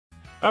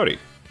Howdy.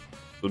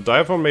 So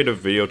Diaphone made a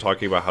video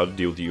talking about how to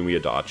deal with Yumi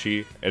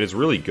Adachi, and it's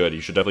really good.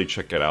 You should definitely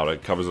check it out.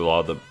 It covers a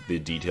lot of the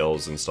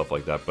details and stuff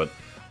like that, but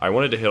I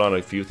wanted to hit on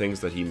a few things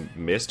that he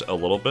missed a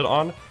little bit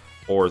on,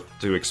 or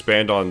to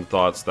expand on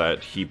thoughts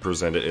that he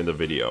presented in the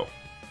video.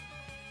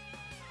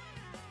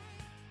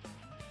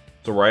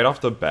 So right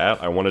off the bat,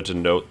 I wanted to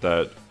note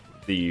that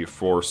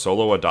for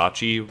solo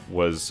Adachi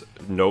was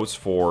notes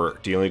for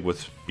dealing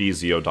with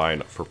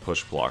BZOdyne for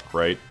push block,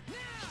 right?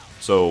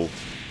 So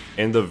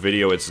in the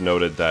video it's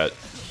noted that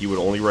he would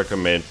only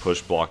recommend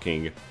push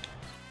blocking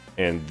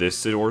in this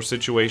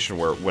situation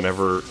where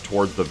whenever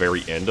towards the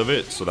very end of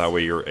it, so that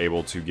way you're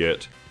able to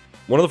get...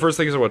 One of the first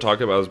things I want to talk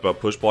about is about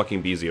push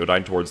blocking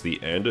BZOdyne towards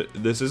the end.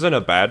 This isn't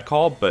a bad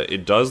call, but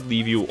it does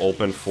leave you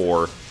open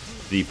for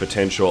the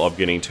potential of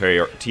getting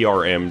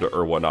TRM'd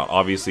or whatnot.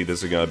 Obviously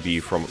this is going to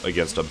be from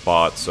against a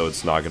bot, so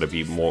it's not going to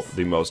be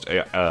the most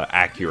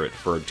accurate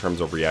in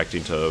terms of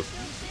reacting to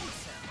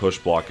push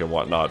block and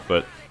whatnot,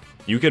 but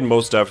you can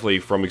most definitely,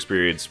 from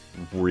experience,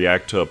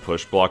 react to a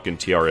push block and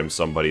TRM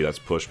somebody that's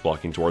push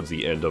blocking towards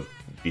the end of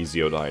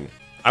BZOdyne.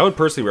 I would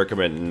personally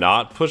recommend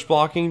not push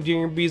blocking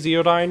during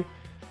BZOdyne,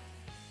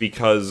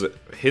 because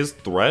his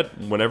threat,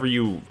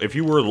 if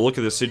you were to look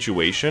at the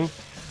situation,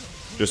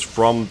 just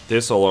from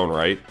this alone,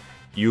 right?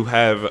 You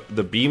have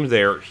the beam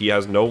there, he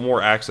has no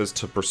more access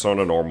to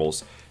persona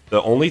normals.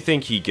 The only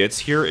thing he gets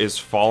here is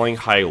falling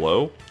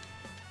high-low,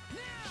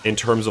 in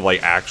terms of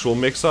like actual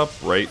mix-up,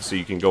 right? So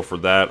you can go for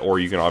that, or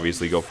you can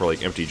obviously go for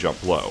like empty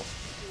jump low.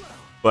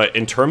 But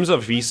in terms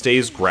of if he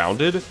stays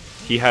grounded,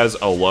 he has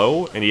a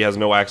low, and he has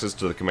no access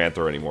to the command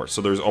throw anymore.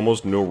 So there's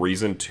almost no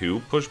reason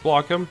to push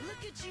block him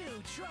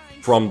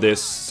from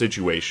this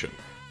situation.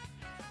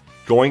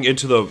 Going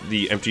into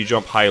the empty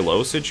jump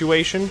high-low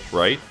situation,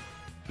 right?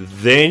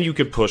 Then you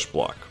could push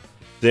block.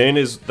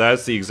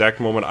 That's the exact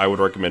moment I would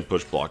recommend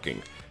push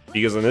blocking.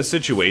 Because in this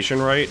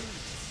situation, right,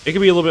 it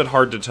can be a little bit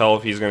hard to tell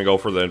if he's going to go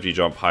for the empty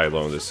jump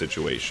high-low in this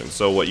situation.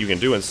 So what you can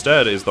do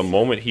instead is the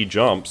moment he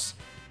jumps,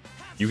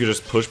 you can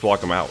just push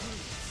block him out.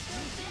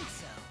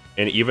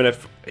 And even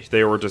if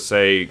they were to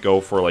say go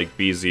for like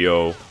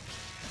BZO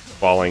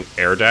falling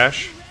air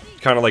dash,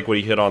 kind of like what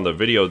he hit on the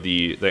video,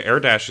 the air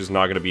dash is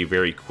not going to be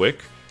very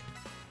quick.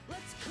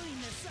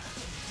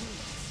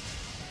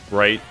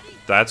 Right?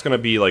 That's going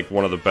to be like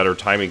one of the better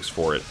timings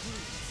for it.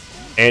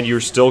 And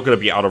you're still going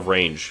to be out of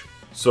range.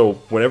 So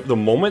whenever the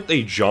moment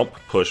they jump,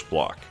 push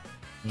block.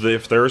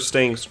 If they're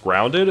staying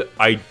grounded,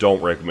 I don't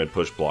recommend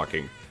push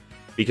blocking.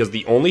 Because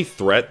the only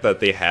threat that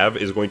they have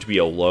is going to be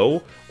a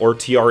low or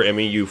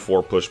TRMEU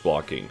for push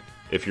blocking,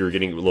 if you're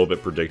getting a little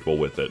bit predictable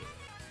with it.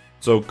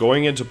 So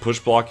going into push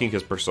blocking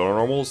his persona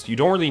normals, you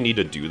don't really need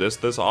to do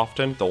this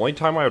often. The only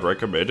time I would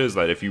recommend is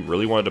that if you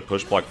really wanted to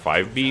push block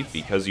 5B,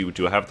 because you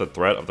do have the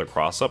threat of the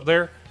cross up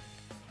there,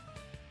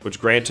 which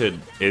granted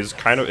is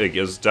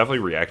is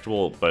definitely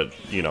reactable, but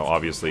you know,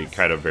 obviously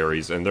kind of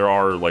varies, and there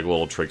are like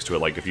little tricks to it.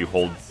 Like if you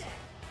hold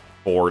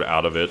forward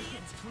out of it,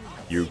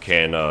 you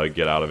can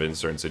get out of it in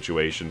certain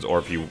situations, or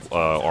if you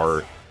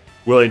are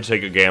willing to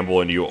take a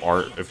gamble and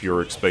if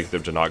you're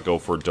expected to not go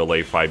for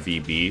delay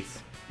 5BB,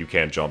 you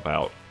can't jump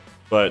out.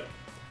 But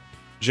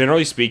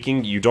generally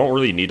speaking, you don't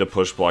really need to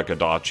push block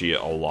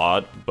Adachi a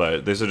lot,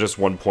 but this is just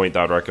one point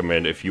that I'd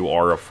recommend if you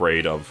are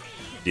afraid of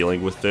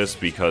dealing with this,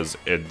 because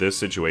in this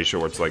situation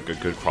where it's like a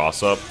good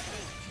cross up,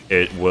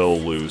 it will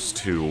lose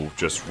to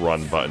just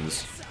run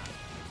buttons.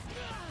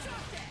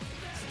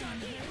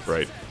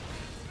 Right.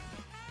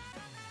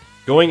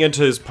 Going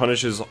into his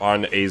punishes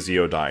on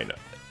BZOdyne,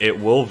 it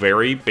will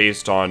vary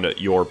based on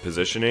your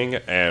positioning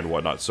and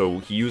whatnot. So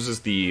he uses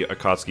the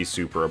Akatsuki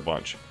Super a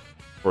bunch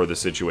for the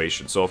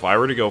situation. So if I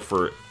were to go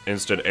for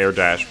instant air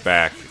dash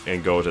back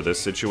and go to this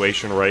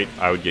situation, right,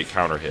 I would get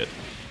counter hit.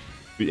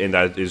 And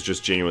that is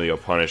just genuinely a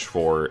punish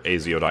for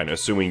BZOdyne,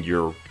 assuming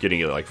you're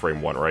getting it like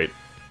frame 1, right?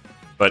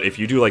 But if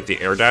you do like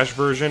the air dash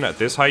version at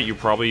this height,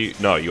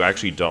 no, you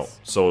actually don't.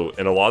 So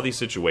in a lot of these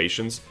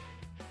situations,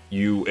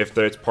 if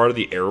it's part of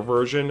the air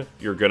version,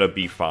 you're gonna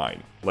be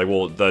fine. Like,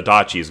 well, the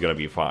Adachi is gonna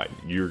be fine.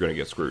 You're gonna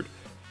get screwed.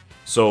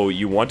 So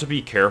you want to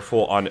be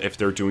careful on if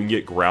they're doing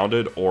it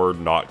grounded or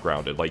not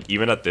grounded. Like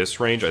even at this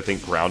range, I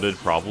think grounded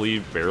probably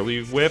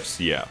barely whiffs,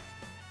 yeah.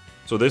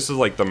 So this is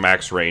like the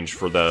max range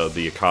for the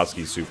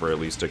Akatsuki Super, at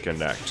least, to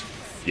connect.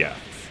 Yeah.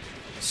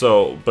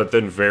 So, but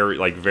then varying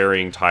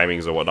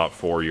timings and whatnot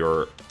for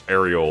your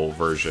aerial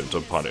version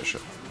to punish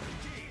it.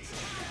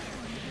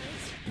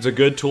 It's a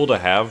good tool to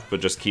have,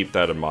 but just keep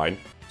that in mind.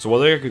 So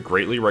one thing I could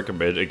greatly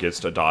recommend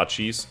against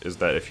Adachis is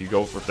that if they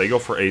go for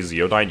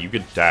BZOdyne, you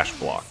could dash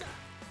block.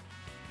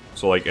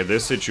 So like in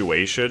this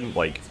situation,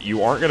 like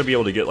you aren't going to be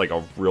able to get like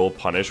a real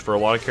punish for a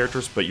lot of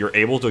characters, but you're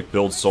able to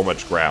build so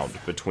much ground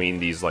between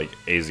these like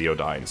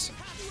BZOdynes.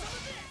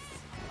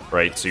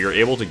 Right, so you're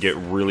able to get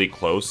really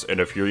close, and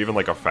if you're even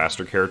like a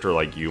faster character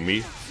like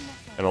Yumi,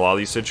 in a lot of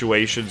these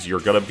situations, you're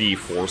going to be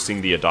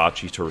forcing the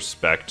Adachi to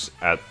respect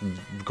at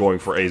going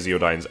for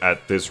BZOdynes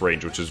at this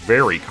range, which is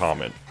very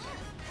common.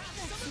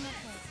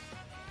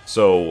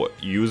 So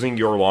using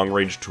your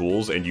long-range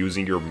tools and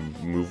using your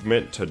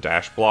movement to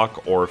dash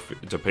block, or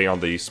if, depending on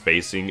the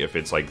spacing, if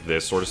it's like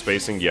this sort of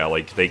spacing, yeah,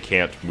 like they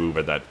can't move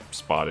at that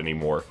spot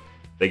anymore.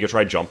 They can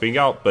try jumping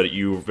out, but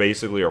you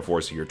basically are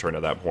forcing your turn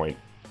at that point.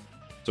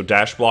 So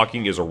dash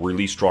blocking is a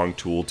really strong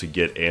tool to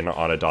get in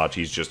on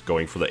Adachi's just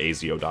going for the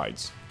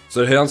Azeodynes.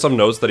 So to hit on some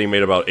notes that he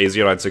made about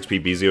Azeodyne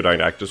 6P, Bzeodyne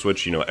Active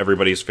Switch, you know,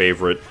 everybody's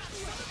favorite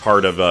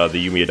part of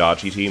the Yumi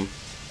Adachi team.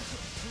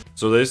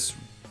 So this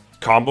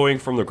comboing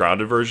from the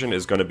grounded version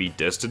is going to be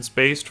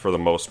distance-based for the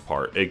most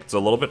part. It's a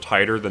little bit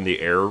tighter than the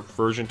air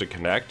version to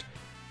connect,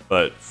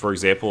 but for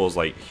example, is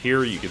like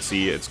here you can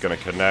see it's going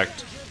to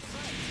connect,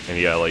 and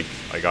yeah, like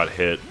I got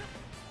hit.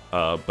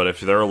 But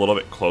if they're a little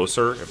bit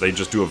closer, if they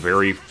just do a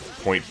very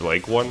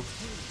point-blank one,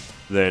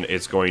 then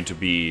it's going to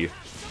be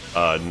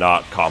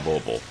not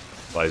comboable,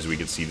 as we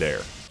can see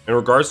there. In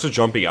regards to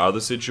jumping out of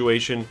the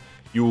situation,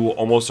 you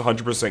almost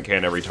 100%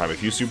 can every time.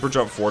 If you super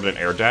jump forward and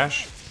air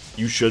dash,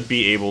 you should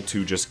be able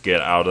to just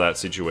get out of that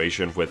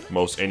situation with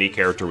most any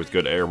character with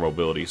good air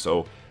mobility.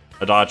 So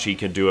Adachi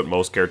can do it,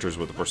 most characters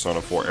with the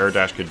Persona 4 air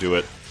dash can do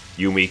it,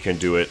 Yumi can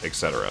do it,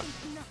 etc.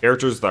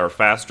 Characters that are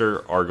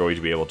faster are going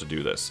to be able to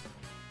do this.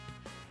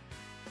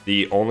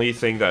 The only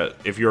thing that,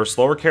 if you're a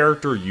slower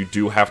character, you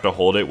do have to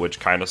hold it, which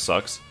kind of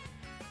sucks.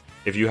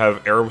 If you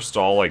have air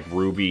stall like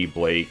Ruby,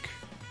 Blake,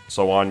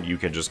 so on, you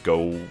can just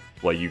go,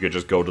 like, you could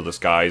just go to the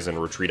skies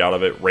and retreat out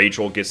of it.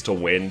 Rachel gets to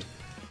wind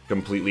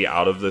completely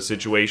out of the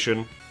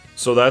situation.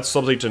 So that's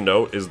something to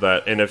note, is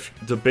that, and if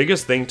the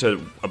biggest thing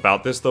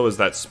about this though is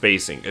that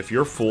spacing. If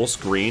you're full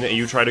screen and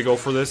you try to go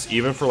for this,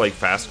 even for like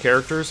fast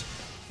characters,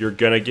 you're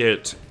gonna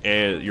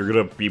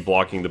be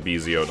blocking the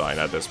Bzeodyne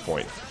at this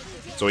point.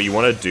 So what you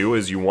want to do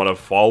is you want to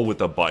fall with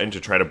the button to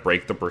try to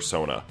break the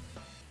persona.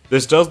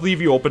 This does leave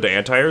you open to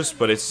anti-airs,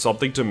 but it's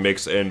something to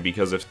mix in,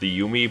 because if the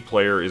Yumi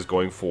player is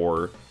going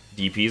for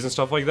DPs and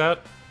stuff like that,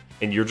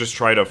 and you're just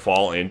trying to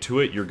fall into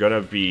it, you're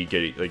gonna be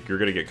getting, like, you're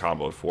gonna get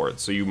comboed for it.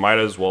 So you might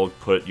as well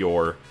put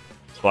your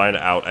button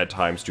out at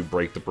times to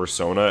break the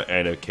persona,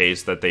 and in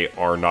case that they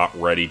are not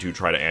ready to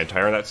try to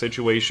anti-air in that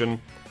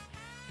situation,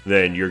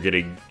 then you're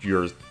getting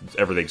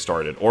everything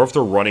started. Or if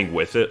they're running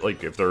with it,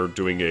 like if they're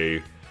doing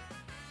a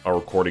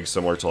recording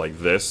similar to like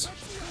this,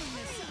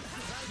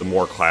 the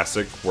more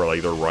classic, where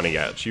like they're running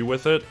at you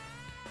with it,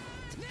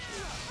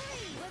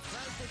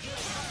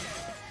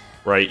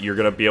 right, you're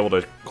gonna be able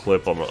to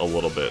clip them a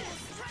little bit.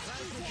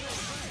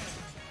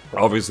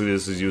 Obviously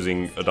this is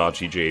using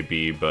Adachi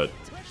JB, but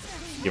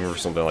even for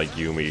something like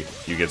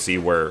Yumi, you can see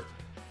where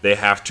they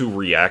have to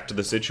react to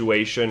the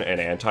situation and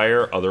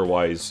anti-air,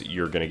 otherwise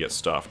you're gonna get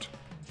stuffed.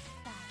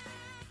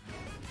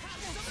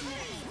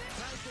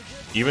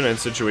 Even in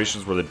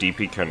situations where the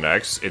DP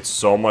connects, it's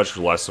so much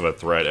less of a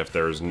threat if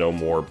there's no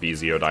more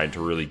Bzeodyne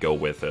to really go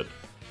with it.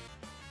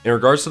 In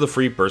regards to the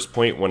free burst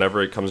point,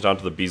 whenever it comes down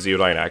to the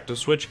Bzeodyne active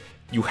switch,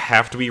 you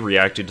have to be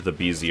reacting to the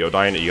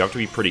Bzeodyne, and you have to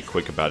be pretty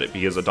quick about it,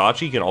 because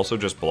Adachi can also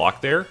just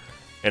block there,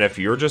 and if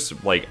you're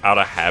just, like, out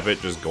of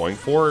habit just going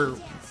for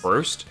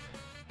burst,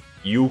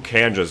 you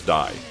can just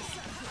die.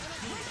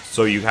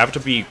 So you have to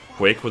be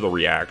quick with a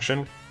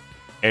reaction.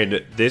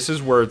 And this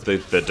is where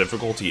the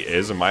difficulty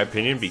is, in my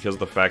opinion, because of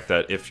the fact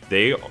that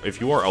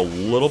if you are a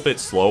little bit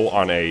slow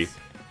on a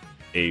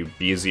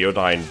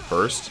Bzeodyne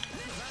burst,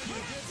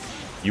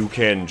 you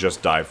can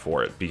just die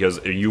for it, because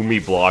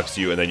Yumi blocks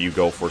you and then you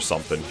go for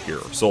something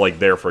here. So like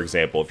there, for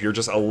example, if you're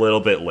just a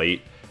little bit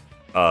late,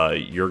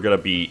 you're gonna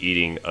be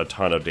eating a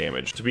ton of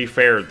damage. To be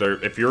fair,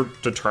 if you're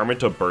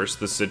determined to burst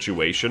the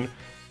situation,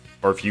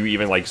 or if you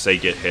even, like, say,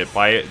 get hit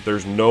by it,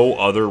 there's no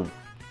other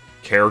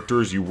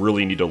characters you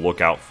really need to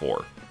look out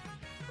for,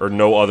 or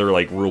no other,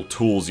 like, real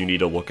tools you need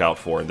to look out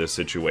for in this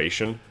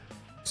situation.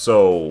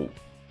 So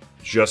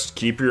just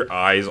keep your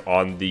eyes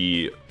on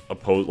the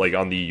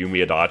on the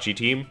Yumi Adachi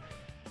team,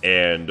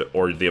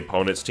 or the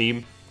opponent's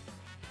team,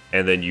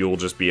 and then you'll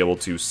just be able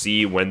to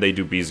see when they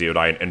do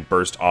Bzeodyne and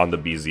burst on the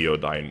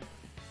Bzeodyne.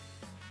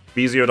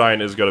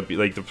 Bzeodyne is gonna be,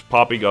 like, the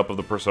popping up of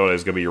the persona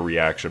is gonna be your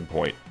reaction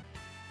point.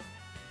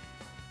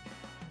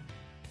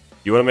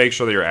 You want to make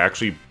sure that you're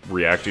actually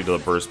reacting to the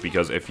burst,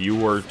 because if you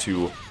were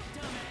to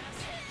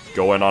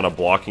go in on a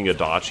blocking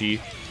Adachi,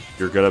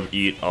 you're going to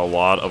eat a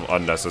lot of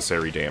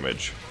unnecessary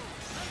damage.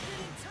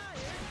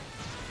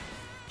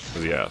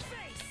 'Cause, yeah.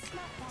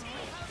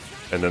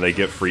 And then they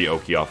get free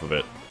Oki off of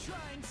it.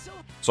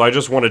 So I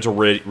just wanted to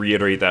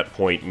reiterate that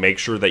point. Make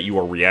sure that you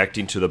are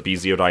reacting to the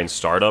Bzeodyne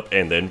startup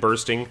and then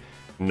bursting,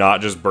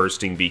 not just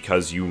bursting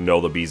because you know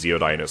the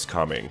Bzeodyne is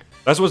coming.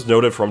 That's what's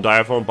noted from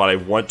Diaphone, but I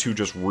want to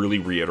just really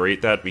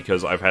reiterate that,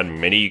 because I've had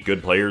many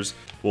good players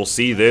will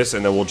see this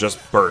and then will just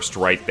burst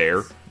right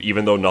there,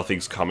 even though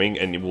nothing's coming,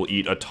 and it will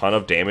eat a ton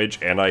of damage,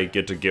 and I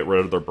get to get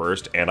rid of their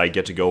burst, and I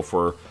get to go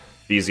for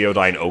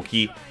Bzeodyne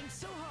Oki.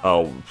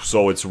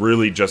 So it's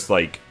really just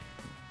like,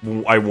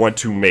 I want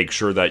to make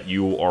sure that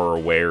you are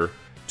aware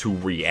to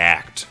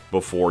react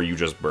before you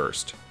just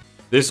burst.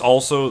 This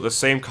also, the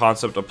same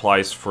concept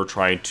applies for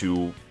trying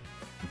to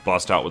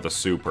bust out with a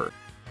super.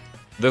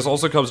 This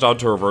also comes down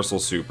to reversal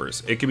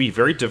supers. It can be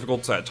very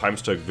difficult at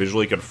times to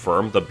visually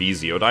confirm the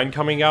BZOdyne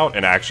coming out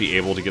and actually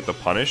able to get the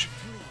punish,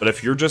 but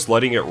if you're just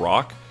letting it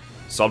rock,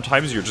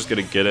 sometimes you're just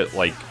gonna get it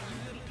like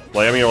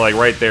I mean, like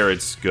right there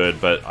it's good,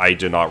 but I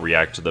did not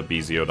react to the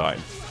BZOdyne.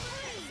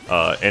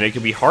 And it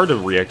can be hard to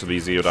react to the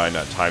BZOdyne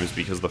at times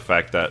because of the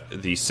fact that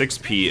the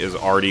 6P is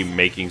already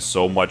making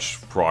so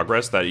much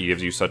progress that it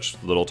gives you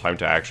such little time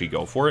to actually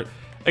go for it.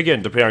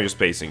 Again, depending on your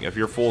spacing. If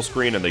you're full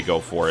screen and they go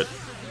for it,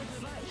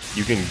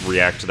 you can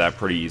react to that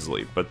pretty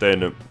easily. But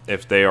then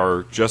if they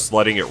are just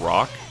letting it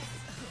rock,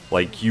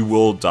 like you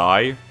will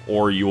die,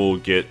 or you will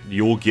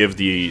give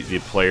the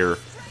player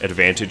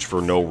advantage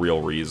for no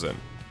real reason.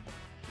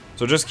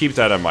 So just keep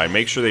that in mind.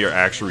 Make sure that you're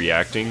actually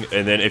reacting,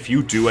 and then if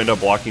you do end up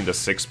blocking the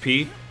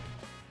 6P,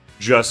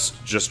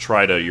 just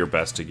try your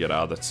best to get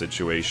out of that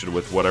situation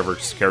with whatever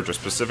character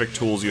specific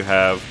tools you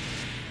have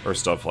or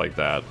stuff like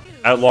that.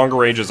 At longer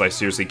ranges, I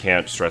seriously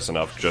can't stress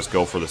enough, just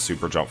go for the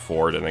super jump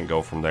forward and then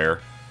go from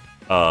there.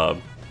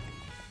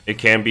 It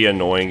can be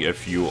annoying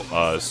if you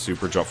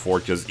super jump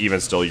forward, because even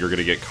still you're going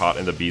to get caught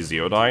in the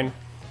BZOdyne,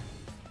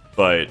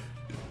 but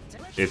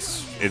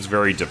it's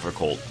very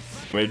difficult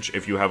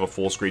if you have a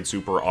full screen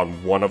super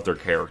on one of their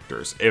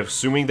characters,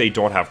 assuming they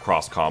don't have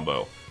cross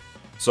combo.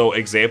 So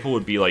example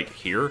would be like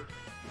here,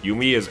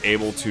 Yumi is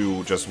able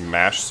to just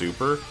mash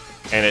super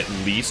and at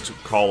least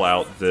call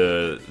out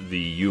the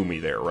Yumi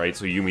there, right?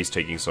 So Yumi's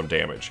taking some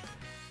damage.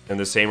 In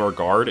the same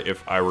regard,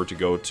 if I were to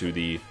go to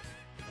the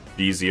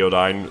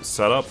BZOdyne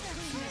setup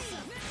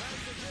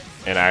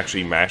and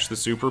actually mash the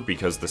super,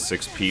 because the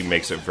 6P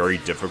makes it very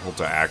difficult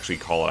to actually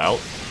call it out,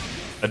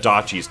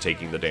 Adachi's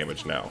taking the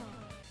damage now.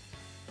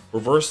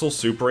 Reversal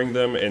supering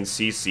them in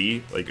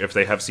CC, like if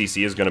they have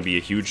CC, is going to be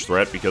a huge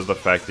threat because of the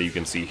fact that you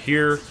can see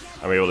here,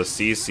 I'm able to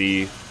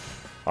CC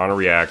on a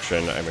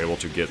reaction, I'm able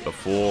to get the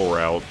full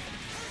route,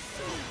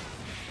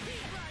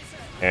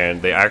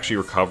 and they actually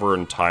recover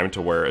in time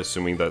to where,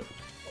 assuming that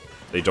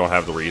they don't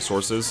have the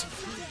resources,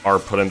 are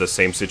put in the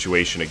same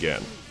situation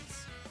again.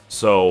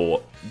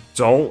 So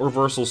don't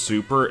reversal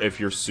super if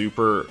your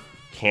super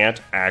can't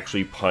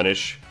actually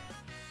punish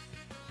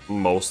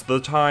most of the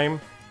time.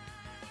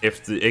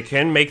 It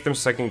can make them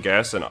second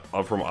guess and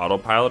from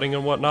autopiloting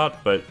and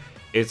whatnot, but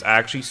it's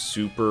actually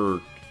super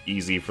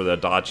easy for the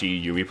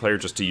Adachi Yumi player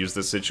just to use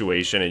this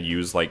situation and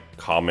use like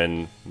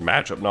common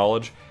matchup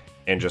knowledge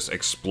and just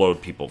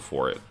explode people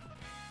for it.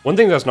 One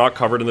thing that's not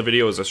covered in the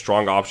video is a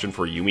strong option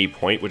for Yumi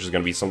point, which is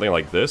going to be something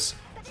like this.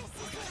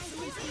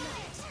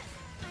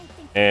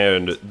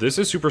 And this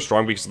is super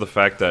strong because of the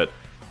fact that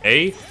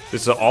this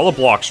is all a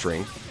block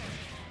string.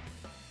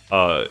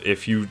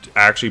 If you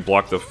actually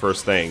block the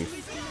first thing,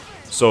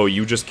 so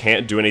you just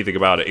can't do anything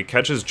about it. It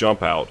catches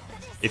jump out.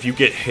 If you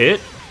get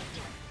hit,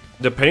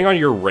 depending on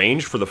your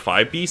range for the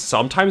 5B,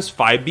 sometimes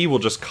 5B will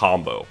just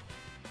combo,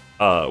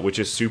 which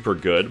is super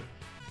good.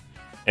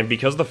 And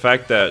because of the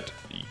fact that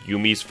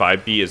Yumi's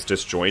 5B is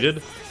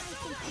disjointed,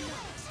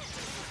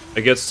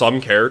 against some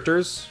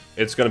characters,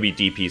 it's going to be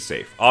DP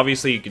safe.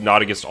 Obviously,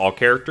 not against all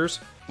characters.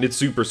 It's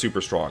super,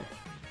 super strong.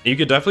 You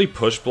could definitely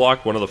push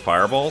block one of the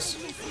fireballs,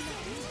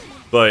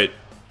 but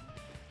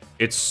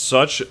it's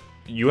such...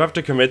 You have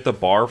to commit the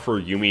bar for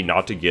Yumi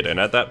not to get in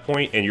at that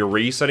point, and you're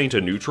resetting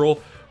to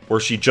neutral, where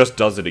she just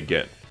does it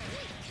again.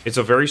 It's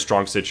a very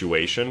strong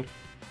situation.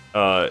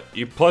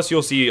 Plus,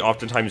 you'll see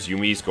oftentimes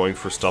Yumi's going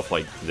for stuff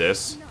like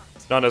this.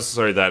 Not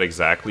necessarily that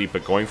exactly,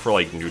 but going for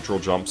like neutral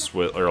jumps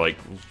with, or like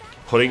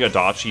putting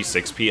Adachi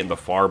 6P in the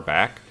far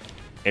back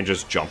and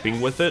just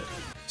jumping with it.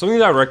 Something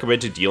that I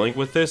recommend to dealing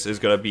with this is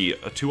going to be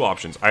two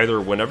options.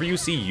 Either whenever you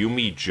see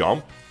Yumi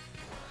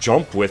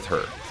jump with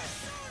her.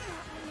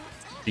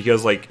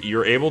 Because, like,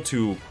 you're able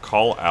to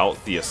call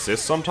out the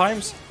assist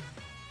sometimes,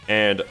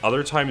 and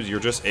other times you're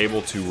just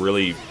able to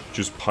really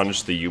just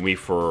punish the Yumi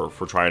for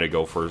trying to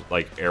go for,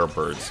 like, air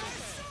birds.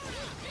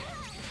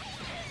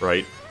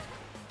 Right?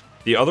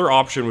 The other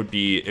option would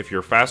be, if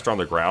you're faster on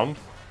the ground,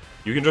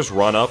 you can just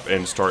run up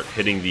and start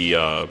hitting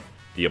the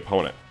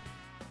opponent.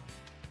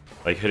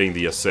 Like, hitting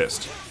the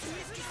assist.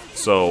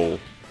 So,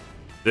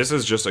 this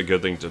is just a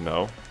good thing to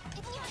know.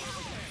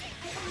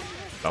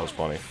 That was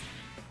funny.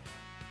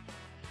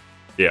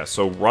 Yeah,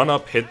 so run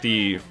up, hit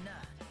the...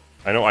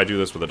 I know I do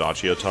this with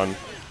Adachi a ton,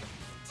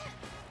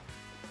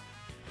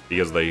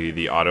 because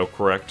the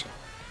autocorrect.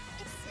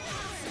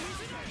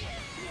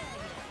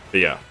 But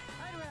yeah,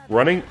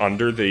 running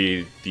under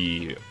the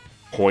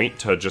point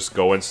to just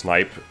go and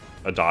snipe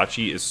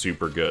Adachi is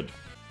super good.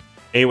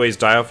 Anyways,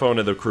 Diaphone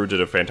and the crew did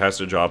a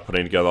fantastic job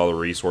putting together all the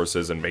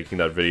resources and making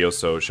that video,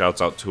 so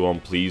shouts out to them.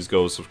 Please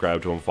go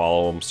subscribe to them,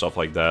 follow them, stuff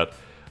like that.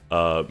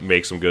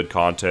 Make some good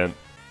content.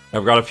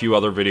 I've got a few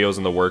other videos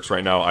in the works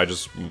right now. I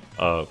just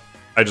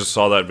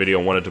saw that video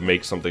and wanted to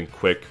make something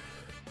quick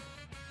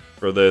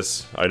for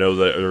this. I know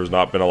that there's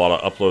not been a lot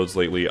of uploads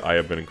lately. I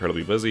have been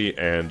incredibly busy,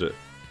 and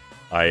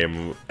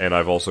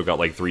I've also got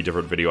like 3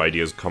 different video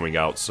ideas coming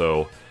out.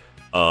 So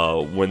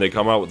when they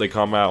come out, they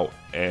come out.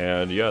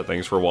 And yeah,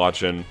 thanks for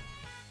watching.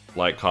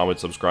 Like, comment,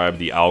 subscribe.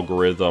 The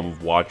algorithm,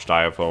 watch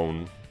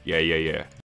Diaphone. Yeah.